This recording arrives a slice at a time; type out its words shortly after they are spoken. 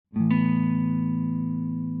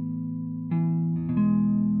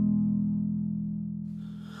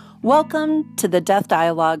Welcome to the Death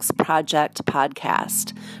Dialogues Project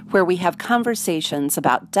podcast, where we have conversations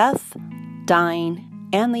about death, dying,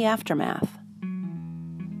 and the aftermath.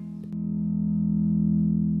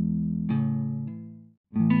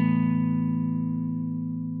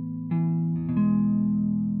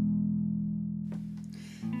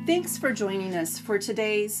 Thanks for joining us for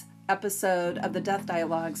today's episode of the Death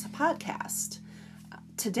Dialogues podcast.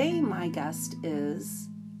 Today, my guest is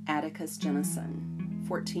Atticus Jennison,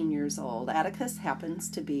 14 years old. Atticus happens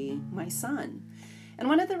to be my son. And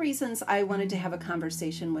one of the reasons I wanted to have a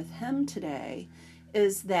conversation with him today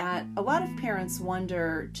is that a lot of parents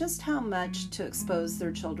wonder just how much to expose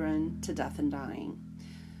their children to death and dying.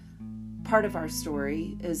 Part of our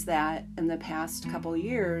story is that in the past couple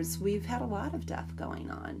years, we've had a lot of death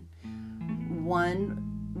going on.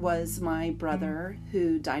 One was my brother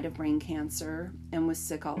who died of brain cancer and was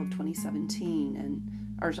sick all of 2016, and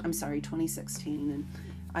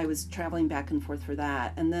I was traveling back and forth for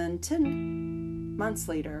that. And then 10 months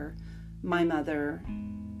later, my mother,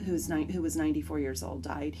 who was 94 years old,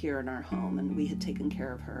 died here in our home, and we had taken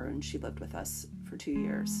care of her, and she lived with us for 2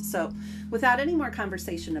 years. So without any more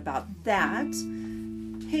conversation about that,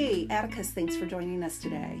 hey, Atticus, thanks for joining us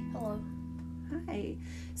today. Hello. Hi.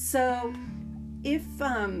 So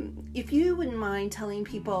if you wouldn't mind telling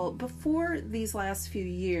people, before these last few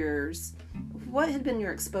years, what had been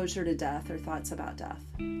your exposure to death or thoughts about death?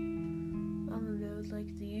 I don't know, like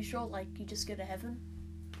the usual, like you just go to heaven.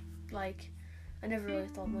 Like, I never really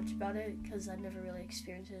thought much about it because I never really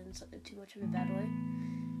experienced it in too much of a bad way.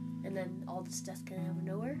 And then all this death came out of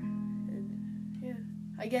nowhere. And yeah,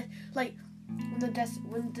 I guess like when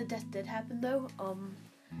the death did happen though,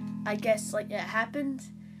 I guess like it happened.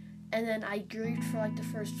 And then I grieved for like the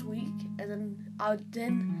first week, and then I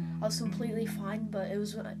was completely fine. But it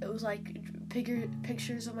was like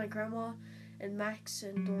pictures of my grandma and Max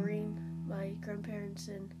and Doreen, my grandparents,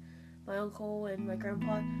 and my uncle and my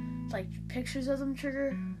grandpa. Like pictures of them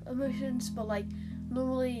trigger emotions, but like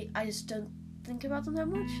normally I just don't think about them that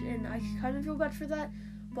much, and I kind of feel bad for that.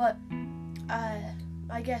 But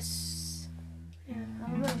I guess I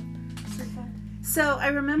don't know. It's fine. So I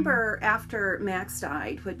remember after Max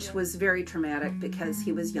died, which was very traumatic because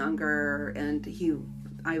he was younger and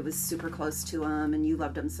I was super close to him and you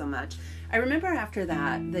loved him so much. I remember after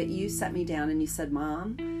that you set me down and you said,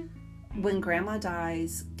 Mom, when Grandma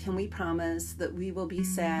dies, can we promise that we will be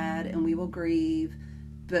sad and we will grieve,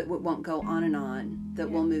 but it won't go on and on, that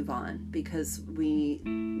we'll move on because we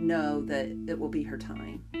know that it will be her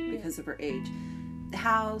time because of her age.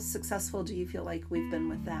 How successful do you feel like we've been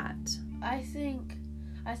with that? I think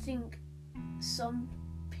some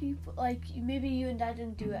people, like maybe you and Dad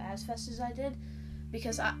didn't do it as fast as I did,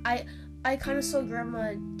 because I kind of saw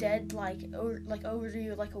Grandma dead like over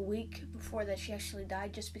a week before that she actually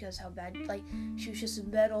died, just because how bad, like she was just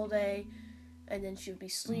in bed all day, and then she would be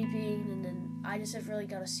sleeping, and then I just never really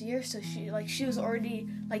got to see her. So she was already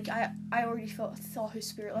like I already thought her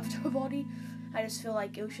spirit left her body. I just feel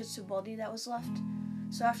like it was just her body that was left.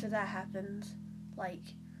 So after that happened, like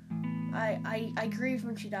I grieved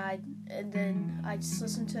when she died, and then I just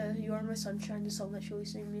listened to You Are My Sunshine, the song that she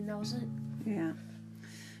always sang me, and that was it. Yeah.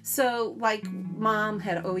 So, like, Mom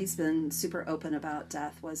had always been super open about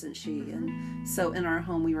death, wasn't she? Mm-hmm. And so in our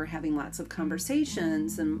home, we were having lots of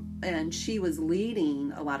conversations, and she was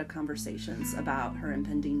leading a lot of conversations about her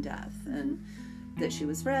impending death, and that she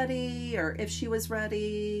was ready, or if she was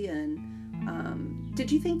ready. And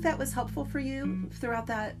did you think that was helpful for you throughout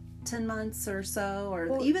that 10 months or so,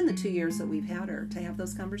 or even the 2 years that we've had her, to have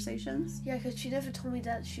those conversations? Yeah, because she never told me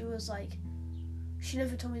that she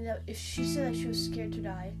never told me that if she said that she was scared to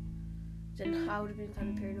die, then I would have been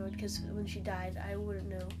kind of paranoid, because when she died, I wouldn't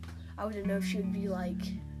know if she would be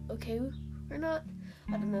like okay or not.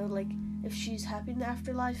 I don't know, like if she's happy in the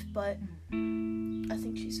afterlife, but I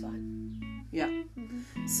think she's fine. Yeah.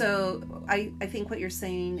 Mm-hmm. So I think what you're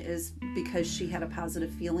saying is because she had a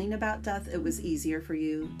positive feeling about death, it was easier for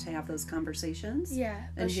you to have those conversations. Yeah,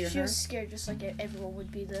 but she was scared just like everyone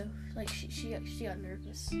would be though. Like she got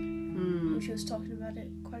nervous when she was talking about it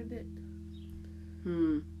quite a bit.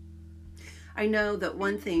 I know that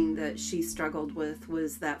one thing that she struggled with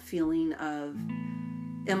was that feeling of,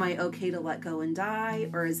 am I okay to let go and die,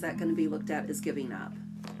 or is that going to be looked at as giving up?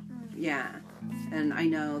 Yeah. And I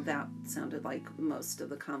know that sounded like most of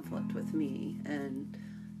the conflict with me, and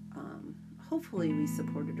hopefully we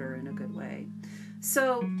supported her in a good way.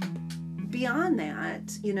 So beyond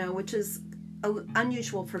that, which is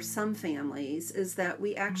unusual for some families, is that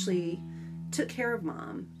we actually took care of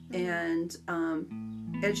Mom. And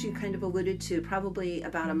as you kind of alluded to, probably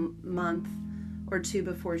about a month or two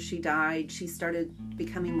before she died, she started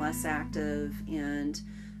becoming less active,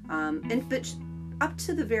 but up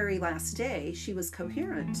to the very last day, she was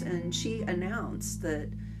coherent, and she announced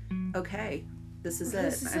that, okay, this is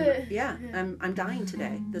it. I'm dying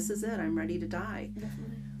today. This is it. I'm ready to die.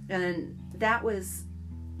 Definitely. And that was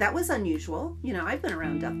unusual. You know, I've been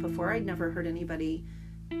around death before. I'd never heard anybody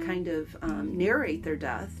kind of narrate their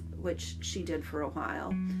death, which she did for a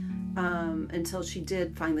while, until she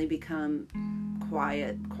did finally become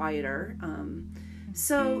quieter.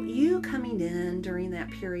 So you coming in during that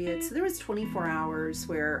period, so there was 24 hours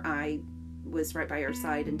where I was right by her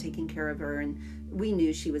side and taking care of her, and we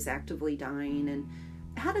knew she was actively dying. And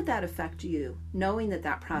how did that affect you, knowing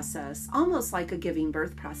that process, almost like a giving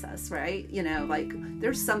birth process, right? You know, like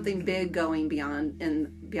there's something big going beyond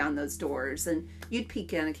those doors, and you'd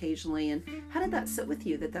peek in occasionally. And how did that sit with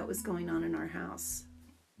you, that was going on in our house?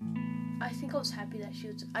 I think I was happy that she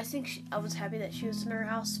was. I was happy that she was in our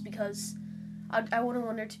house, because I wouldn't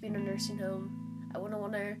want her to be in a nursing home. I wouldn't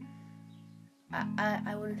want her.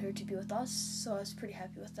 I wanted her to be with us, so I was pretty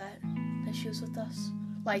happy with that she was with us.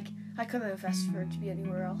 Like, I couldn't have asked for her to be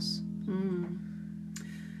anywhere else.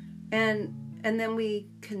 And then we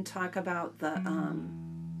can talk about the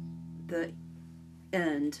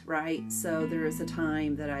end, right? So there was a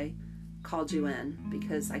time that I called you in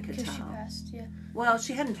because I could tell. Because she passed, yeah. Well,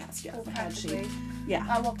 she hadn't passed yet. Well, Had she? grave. Yeah.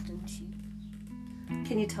 I walked in.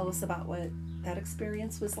 Can you tell us about what that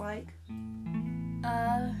experience was like?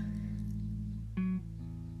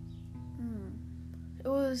 It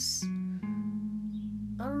was,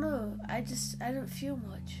 I don't know, I didn't feel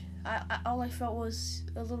much. All I felt was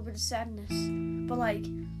a little bit of sadness, but like,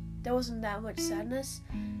 there wasn't that much sadness.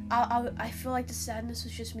 I feel like the sadness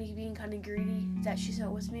was just me being kind of greedy that she's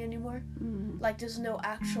not with me anymore. Like, there's no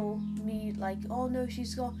actual me, like, oh no,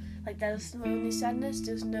 she's gone. Like, that was the only sadness.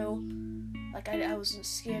 There's no, like, I wasn't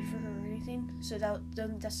scared for her or anything. So that's the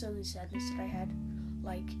only sadness that I had.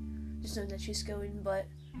 Like, just knowing that she's going, but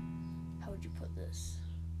how would you put this?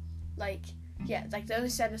 Like, yeah, like, the only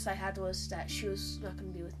sadness I had was that she was not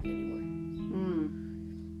going to be with me anymore.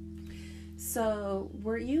 So,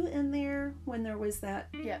 were you in there when there was that?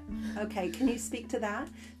 Yeah. Okay, can you speak to that?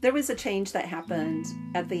 There was a change that happened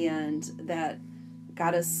at the end that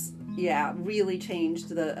got us, really changed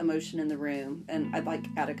the emotion in the room, and I'd like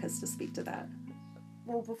Atticus to speak to that.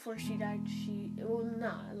 Well, before she died,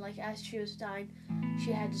 like, as she was dying,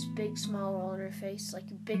 she had this big smile on her face, like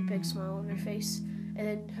a big smile on her face, and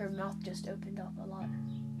then her mouth just opened up a lot.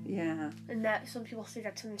 Yeah. And that, some people say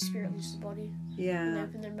that's when the spirit leaves the body. Yeah. When they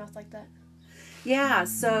open their mouth like that. Yeah,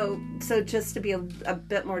 so just to be a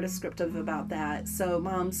bit more descriptive about that, so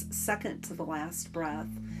Mom's second to the last breath,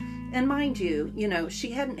 and mind you, she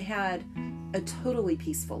hadn't had a totally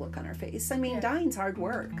peaceful look on her face. I mean, dying's hard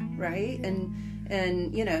work, right? Yeah.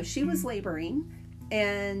 And she was laboring,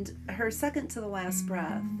 and her second to the last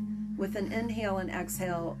breath, with an inhale and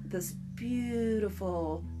exhale, this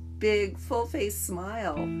beautiful, big, full-face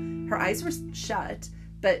smile. Her eyes were shut,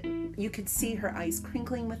 but you could see her eyes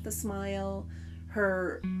crinkling with the smile.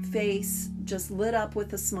 Her face just lit up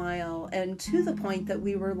with a smile, and to the point that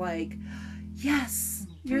we were like, yes,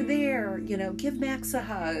 you're there, give Max a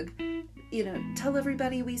hug, tell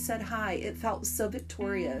everybody we said hi. It felt so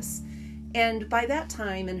victorious. And by that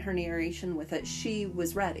time in her narration with it, she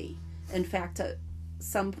was ready. In fact, at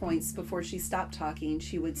some points before she stopped talking,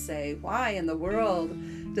 she would say, why in the world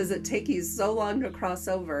does it take you so long to cross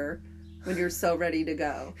over when you're so ready to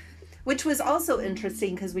go? Which was also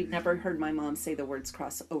interesting because we'd never heard my mom say the words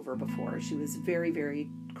cross over before. She was very, very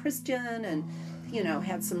Christian and,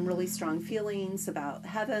 had some really strong feelings about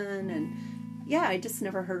heaven. And I just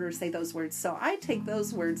never heard her say those words. So I take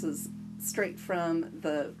those words as straight from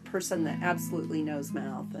the person that absolutely knows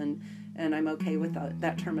mouth. And I'm okay with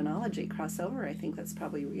that terminology, crossover. I think that's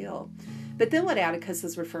probably real. But then what Atticus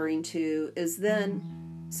is referring to is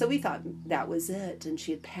so we thought that was it, and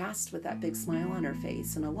she had passed with that big smile on her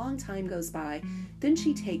face, and a long time goes by. Then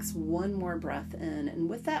she takes one more breath in, and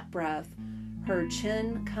with that breath, her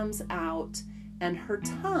chin comes out, and her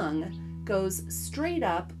tongue goes straight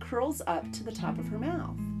up, curls up to the top of her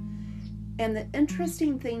mouth. And the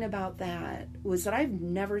interesting thing about that was that I've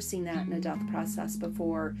never seen that in a death process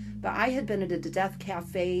before, but I had been at a Death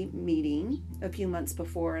Cafe meeting a few months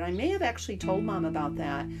before, and I may have actually told Mom about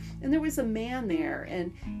that. And there was a man there,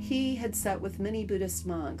 and he had sat with many Buddhist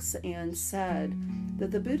monks and said that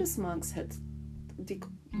the Buddhist monks had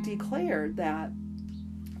declared that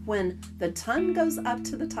when the tongue goes up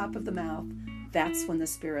to the top of the mouth, that's when the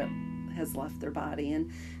spirit has left their body.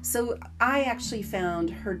 And so I actually found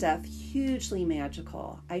her death hugely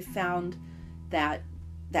magical. I found that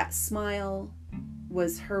smile,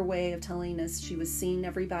 was her way of telling us she was seeing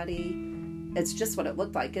everybody. It's just what it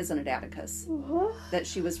looked like, isn't it, Atticus? That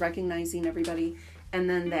she was recognizing everybody, and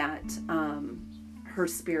then that her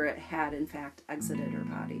spirit had, in fact, exited her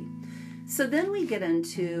body. So then we get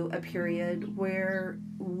into a period where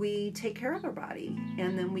we take care of her body,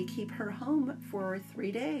 and then we keep her home for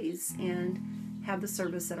 3 days and have the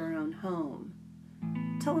service at our own home.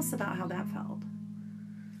 Tell us about how that felt.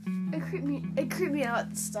 It creeped me out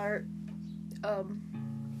at the start.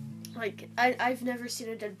 I've never seen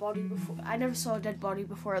a dead body before. I never saw a dead body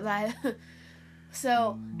before that.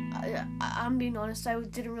 So, I'm being honest, I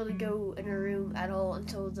didn't really go in a room at all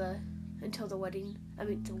until the wedding.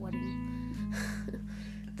 The wedding.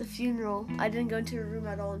 The funeral. I didn't go into a room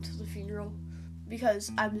at all until the funeral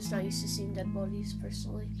because I'm just not used to seeing dead bodies,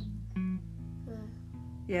 personally.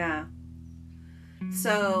 Yeah.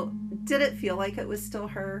 So, did it feel like it was still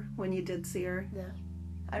her when you did see her? No.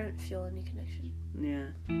 I didn't feel any connection.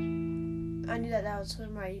 Yeah. I knew that was where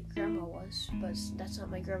my grandma was, but that's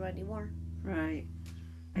not my grandma anymore. Right.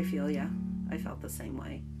 I feel ya. I felt the same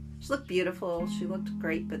way. She looked beautiful. She looked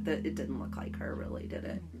great, but it didn't look like her, really, did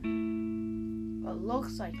it? Well, it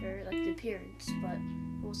looks like her, like the appearance, but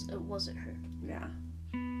it wasn't her. Yeah.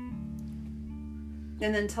 And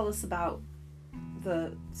then tell us about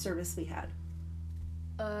the service we had.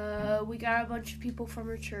 We got a bunch of people from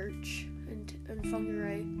our church in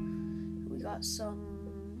Whangarei. We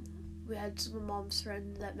had some of Mom's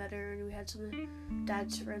friends that met her, and we had some of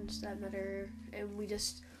Dad's friends that met her, and we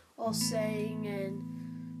just all sang, and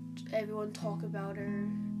everyone talked about her,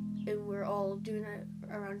 and we're all doing it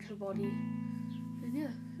around her body, and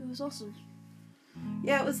yeah, it was awesome.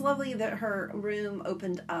 Yeah, it was lovely that her room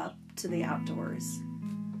opened up to the outdoors,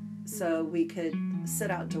 so we could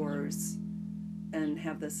sit outdoors and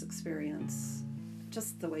have this experience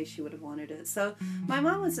just the way she would have wanted it. So my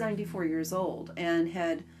mom was 94 years old and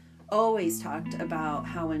had always talked about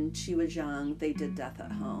how when she was young they did death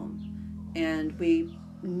at home, and we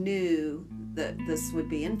knew that this would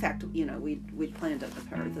be, in fact, we'd planned it with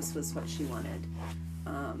her. This was what she wanted,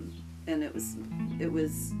 and it was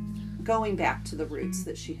going back to the roots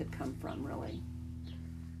that she had come from, really.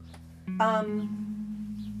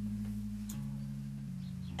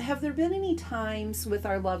 Have there been any times with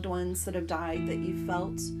our loved ones that have died that you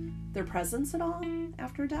felt their presence at all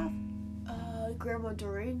after death? Grandma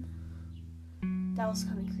Doreen. That was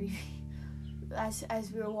kind of creepy. As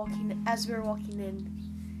we were walking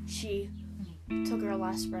in, she took her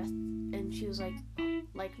last breath, and she was like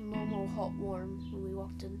normal, hot, warm when we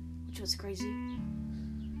walked in, which was crazy.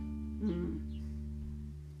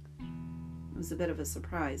 It was a bit of a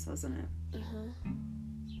surprise, wasn't it?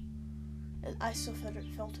 And I still felt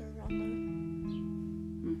her around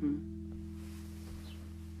there.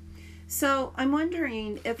 So I'm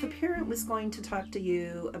wondering if a parent was going to talk to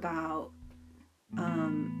you about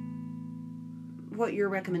what your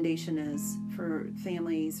recommendation is for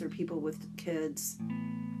families or people with kids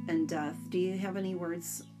and death. Do you have any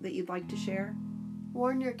words that you'd like to share?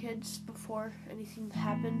 Warn your kids before anything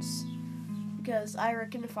happens, because I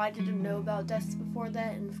reckon if I didn't know about death before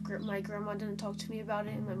that, and if my grandma didn't talk to me about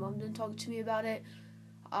it, and my mom didn't talk to me about it,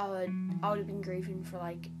 I would have been grieving for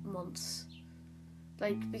months.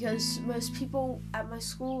 Because most people at my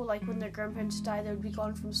school, when their grandparents died, they would be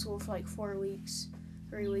gone from school for 4 weeks,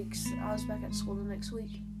 3 weeks. I was back at school the next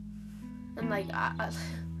week, and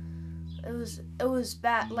it was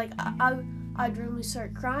bad. I'd really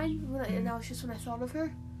start crying, and that was just when I thought of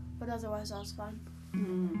her, but otherwise I was fine.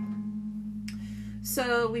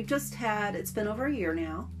 So we've just had, it's been over a year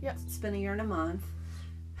now. Yep. It's been a year and a month.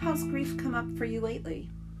 How's grief come up for you lately?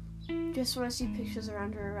 Just when I see pictures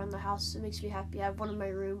around her around the house, it makes me happy. I have one in my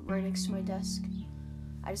room right next to my desk.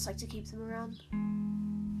 I just like to keep them around,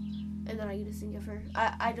 and then I get to think of her.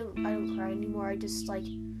 I don't cry anymore. I just think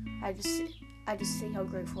how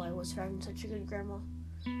grateful I was for having such a good grandma.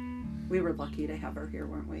 We were lucky to have her here,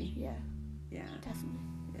 weren't we? Yeah. Yeah. Definitely.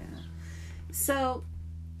 Yeah. So,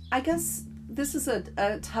 I guess this is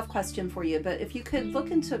a tough question for you, but if you could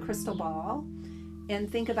look into a crystal ball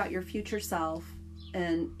and think about your future self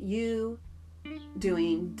and you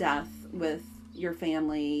doing death with your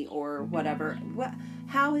family or whatever,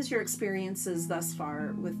 how has your experiences thus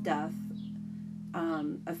far with death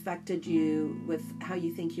affected you with how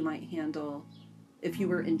you think you might handle if you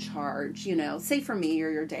were in charge, say for me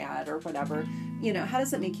or your dad or whatever, how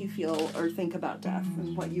does it make you feel or think about death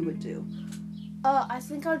and what you would do? I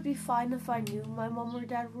think I'd be fine if I knew my mom or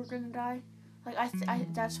dad were gonna die.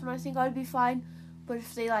 That's when I think I'd be fine. But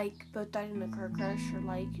if they both died in a car crash or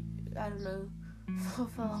I don't know,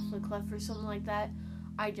 fell off a cliff or something like that,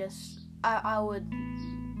 I would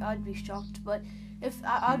I'd be shocked. But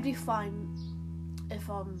I'd be fine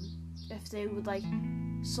if they would like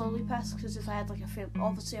slowly pass. Because if I had like a family,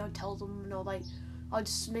 obviously I'd tell them, like I'll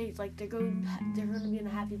just make like they're going to be in a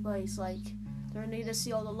happy place. Like they're gonna get to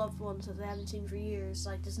see all the loved ones that they haven't seen for years.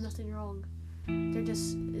 Like there's nothing wrong. They're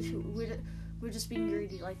just we're just being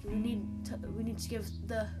greedy. Like we need to give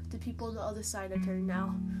the people on the other side a turn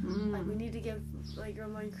now. Like we need to give like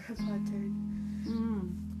grandma and grandpa a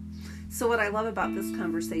turn. So what I love about this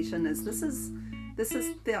conversation is this is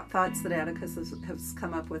the thoughts that Atticus has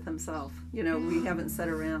come up with himself. We haven't sat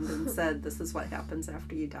around and said this is what happens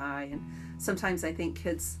after you die. And sometimes I think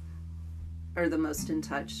kids are the most in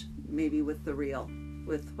touch, maybe with the real,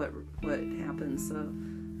 with what happens. So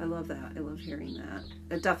I love that. I love hearing that.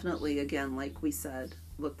 It definitely, again, like we said,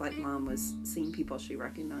 looked like Mom was seeing people she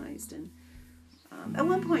recognized. And at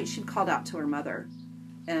one point she called out to her mother,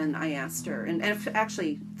 and I asked her, and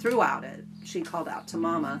actually throughout it, she called out to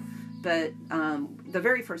Mama. But the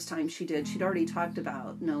very first time she did, she'd already talked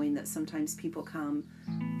about knowing that sometimes people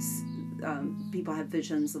people have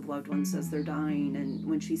visions of loved ones as they're dying. And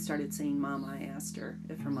when she started saying Mama, I asked her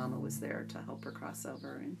if her mama was there to help her cross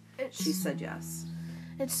over, and she said yes.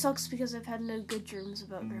 It sucks because I've had no good dreams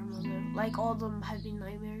about grandmother. Like, all of them have been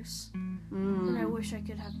nightmares. And I wish I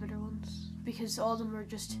could have better ones. Because all of them are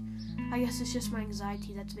just... I guess it's just my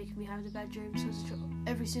anxiety that's making me have the bad dreams. So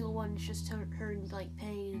every single one is just her in, like,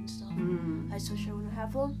 pain and stuff. I just wish I wouldn't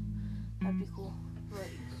have one. That'd be cool. But...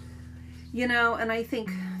 and I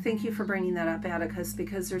think... Thank you for bringing that up, Atticus,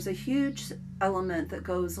 because there's a huge element that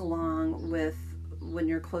goes along with when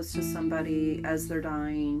you're close to somebody as they're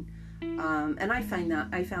dying. And I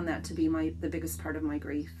found that to be the biggest part of my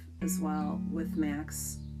grief as well, with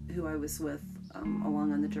Max, who I was with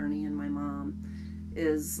along on the journey, and my mom,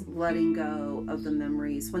 is letting go of the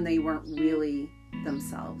memories when they weren't really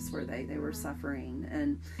themselves, were they? They were suffering.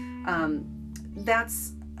 And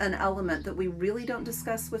that's an element that we really don't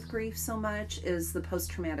discuss with grief so much, is the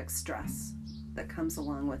post-traumatic stress that comes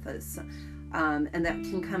along with us. And that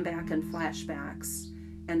can come back in flashbacks,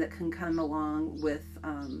 and that can come along with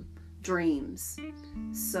dreams.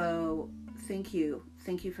 So thank you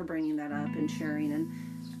for bringing that up and sharing. And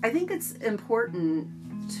I think it's important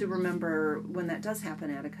to remember when that does happen,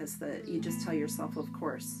 Atticus, that you just tell yourself, of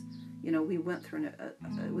course, we went through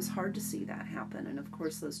it was hard to see that happen, and of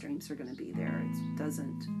course those dreams are going to be there. It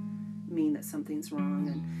doesn't mean that something's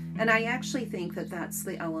wrong. And I actually think that that's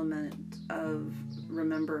the element of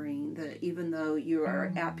remembering that even though you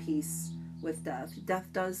are at peace with death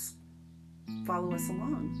does follow us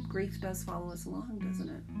along. Grief does follow us along, doesn't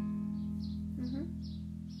it?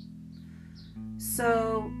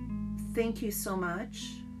 So thank you so much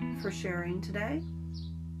for sharing today.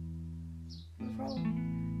 No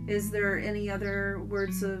problem. Is there any other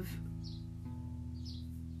words of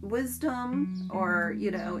wisdom, or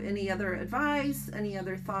any other advice, any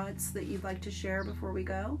other thoughts that you'd like to share before we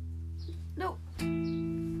go? Nope.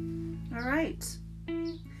 All right.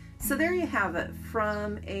 So there you have it,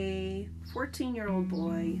 from a 14-year-old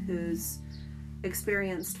boy who's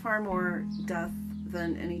experienced far more death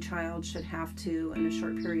than any child should have to in a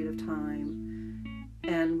short period of time,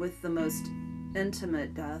 and with the most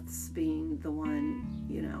intimate deaths being the one,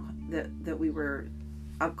 that we were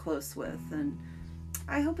up close with. And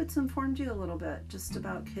I hope it's informed you a little bit just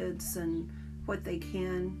about kids and what they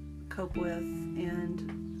can cope with,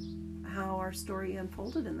 and how our story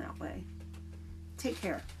unfolded in that way. Take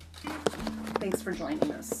care. Thanks for joining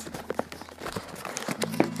us.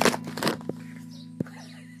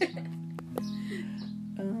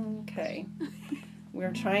 Okay.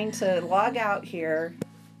 We're trying to log out here.